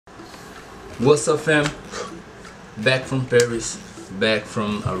What's up, fam? Back from Paris, back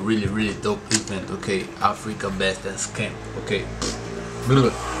from a really dope event. Okay, Afreeka Best Dance Camp. Okay,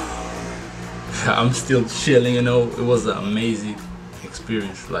 I'm still chilling. It was an amazing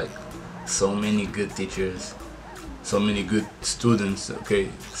experience. Like, so many good teachers, so many good students. Okay,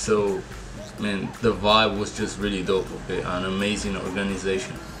 so man, the vibe was just really dope. Okay, an amazing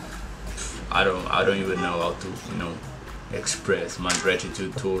organization. I don't even know how to express my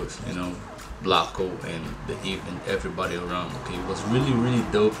gratitude towards Blocko and the event, everybody around. Okay, it was really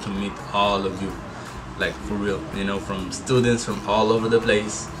dope to meet all of you, like for real. From students from all over the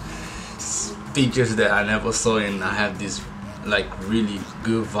place, teachers that I never saw, and I have this like really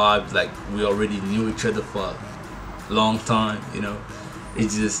good vibe. Like we already knew each other for a long time.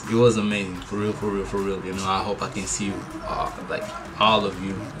 It was amazing, for real. I hope I can see you, like all of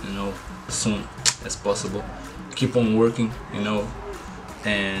you, soon as possible. Keep on working,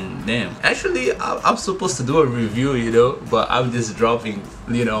 and damn, actually I'm supposed to do a review, but I'm just dropping,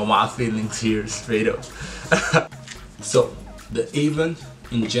 my feelings here straight up. So the event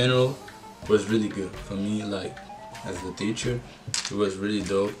in general was really good for me. Like, as the teacher, it was really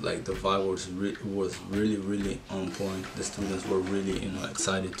dope. Like, the vibe was really on point. The students were really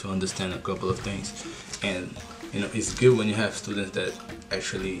excited to understand a couple of things, and it's good when you have students that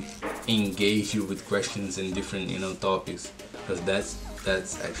actually engage you with questions and different topics, because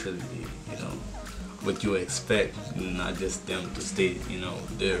that's actually what you expect, not just them to stay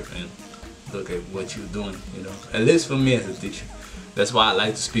there and look at what you're doing. At least for me as a teacher, that's why I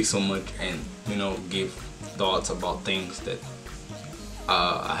like to speak so much and give thoughts about things that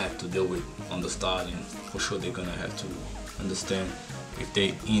I have to deal with on the start, and for sure they're gonna have to understand if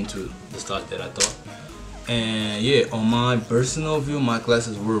they into the start that I taught. And yeah, on my personal view, my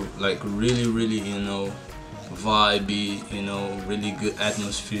classes were like really vibey, really good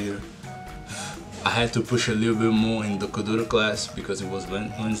atmosphere. I had to push a little bit more in the Kuduro class because it was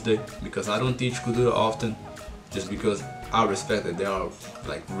Wednesday, because I don't teach Kuduro often, just because I respect that there are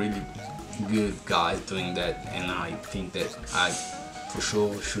like really good guys doing that, and I think that I for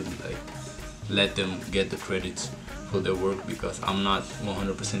sure should like let them get the credits for their work, because I'm not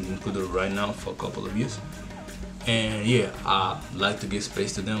 100% in Kuduro right now for a couple of years. And yeah, I like to give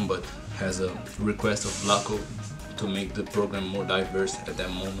space to them, but as a request of Blocko to make the program more diverse at that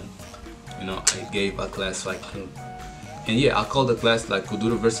moment, I gave a class like, and yeah, I called the class like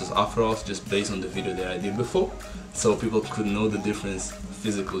Kuduro versus Afros, just based on the video that I did before, so people could know the difference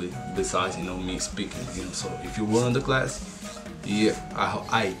physically besides me speaking. So if you were on the class, yeah,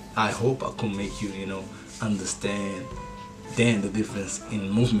 I hope I could make you understand then the difference in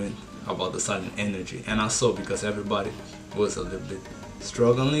movement about the silent energy. And I saw, because everybody was a little bit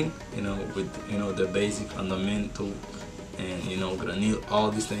struggling with the basic fundamental and granil,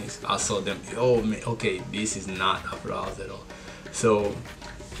 all these things. I saw them, oh man, okay, this is not upper house at all. So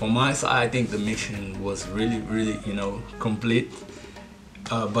from my side, I think the mission was really complete.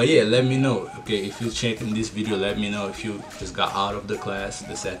 But yeah, let me know, okay, if you're checking this video, let me know if you just got out of the class,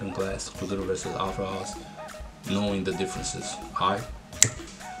 the second class, Kuduro versus Afro House, knowing the differences. Alright,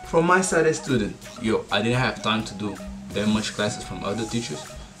 from my side as student, I didn't have time to do that much classes from other teachers.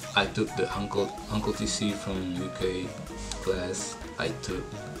 I took the Uncle TC from UK class, I took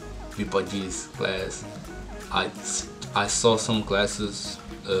Vipaji's class, I saw some classes,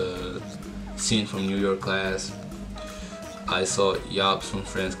 Sin from New York class, I saw Yaps from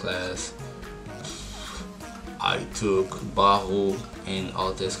French class, I took Bahu and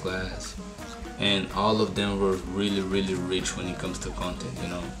Altes class, and all of them were really rich when it comes to content.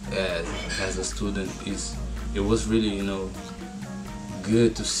 As a student, it was really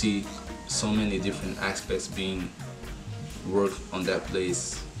good to see so many different aspects being worked on that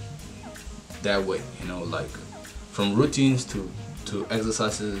place that way, like from routines to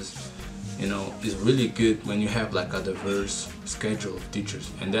exercises. It's really good when you have like a diverse schedule of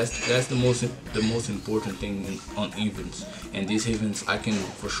teachers, and that's the most important thing on events. And these events, I can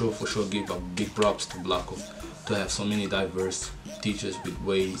for sure give a big props to Blocko to have so many diverse teachers with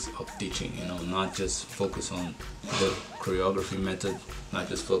ways of teaching. Not just focus on the choreography method, not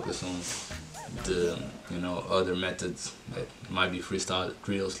just focus on the other methods that might be freestyle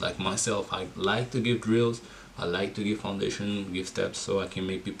drills. Like myself, I like to give drills, I like to give foundation, give steps, so I can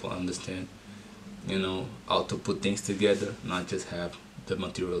make people understand how to put things together, not just have the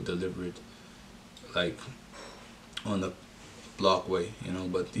material delivered like on a block way,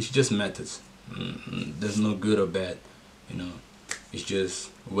 but it's just methods. There's no good or bad, it's just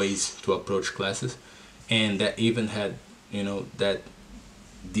ways to approach classes. And that even had that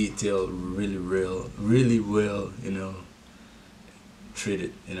detail really well,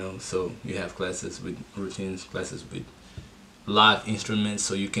 treated, you know. So you have classes with routines, classes with live instruments,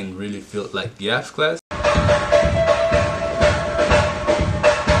 so you can really feel like Yap's class.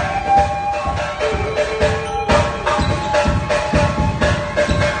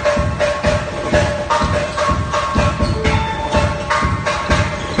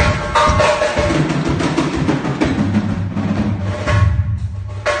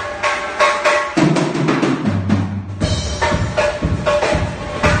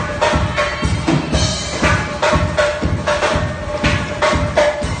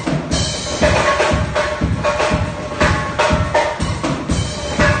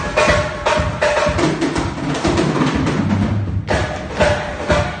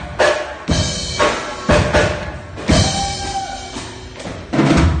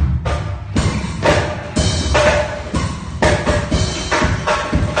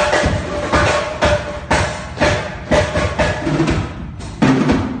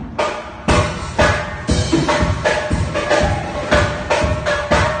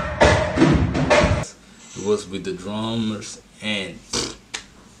 Was with the drummers, and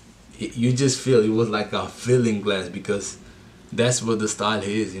you just feel it was like a feeling class, because that's what the style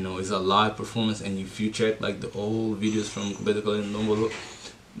is, you know. It's a live performance, and if you check like the old videos from Konsept and Nombolo,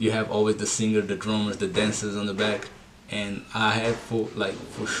 you have always the singer, the drummers, the dancers on the back, and I had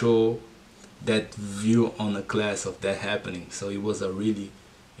for sure that view on a class of that happening. So it was a really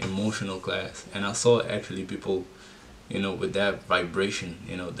emotional class, and I saw actually people, you know, with that vibration,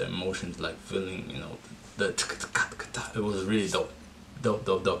 you know, the emotions, like feeling, you know, it was really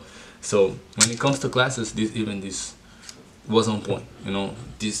dope. So when it comes to classes, this was on point, you know.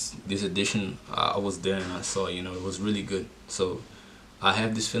 This edition, I was there and I saw, you know, it was really good. So I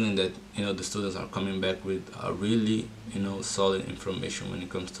have this feeling that, you know, the students are coming back with a really, you know, solid information when it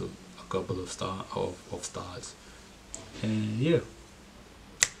comes to a couple of styles, and yeah,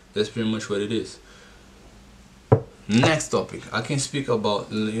 that's pretty much what it is. Next topic, I can speak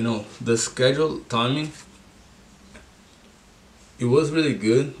about, you know, the schedule timing. It was really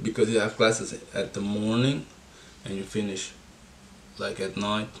good because you have classes at the morning and you finish like at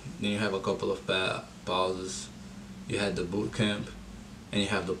night. Then you have a couple of pauses. You had the boot camp and you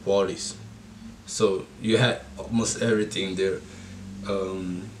have the parties. So you had almost everything there.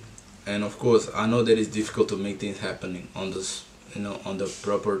 And of course, I know that it's difficult to make things happening on this, you know, on the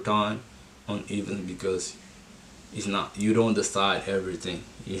proper time, on even, because it's not, you don't decide everything,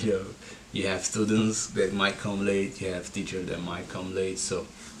 you know. You have students that might come late, you have teachers that might come late. So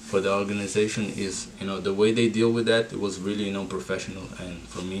for the organization, is, you know, the way they deal with that, it was really, you know, professional, and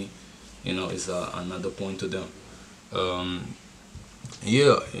for me, you know, it's another point to them.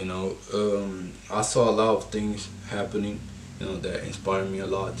 Yeah, you know, I saw a lot of things happening, you know, that inspired me a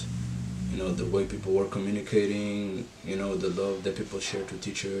lot. You know, the way people were communicating, you know, the love that people share to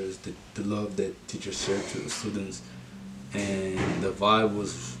teachers, the love that teachers share to students, and the vibe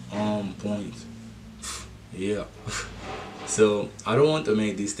was on point. Yeah. So I don't want to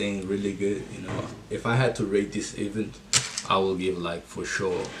make these things really good, you know. If I had to rate this event, I will give like for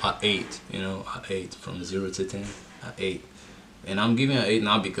sure a 8, you know, a 8 from 0 to 10, a 8. And I'm giving an 8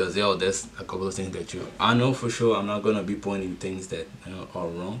 not because, yo, there's a couple of things that I know for sure I'm not gonna be pointing things that, you know, are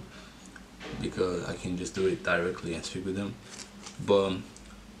wrong, because I can just do it directly and speak with them. But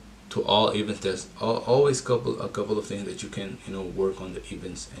to all events, there's always a couple of things that you can, you know, work on the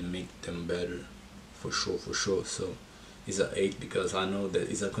events and make them better, for sure. So it's an 8 because I know that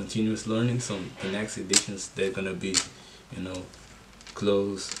it's a continuous learning. So the next editions, they're gonna be, you know,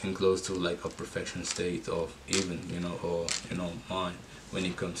 close to like a perfection state of even, you know, or, you know, mine, when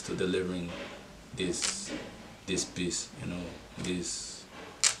it comes to delivering this piece, you know, this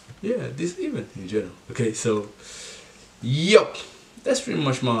event in general. Okay, so yup, that's pretty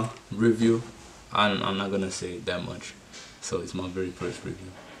much my review. I'm not gonna say that much. So it's my very first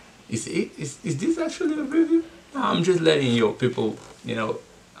review. Is this actually a review? No, I'm just letting your people, you know,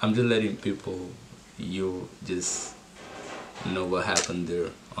 I'm just letting people, you just know what happened there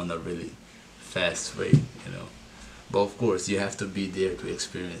on a really fast way, you know. But of course, you have to be there to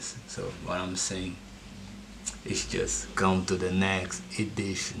experience. So what I'm saying is just come to the next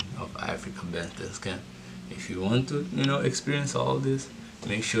edition of Africa Band Camp. If you want to, you know, experience all this,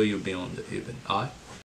 make sure you be on the event. Alright?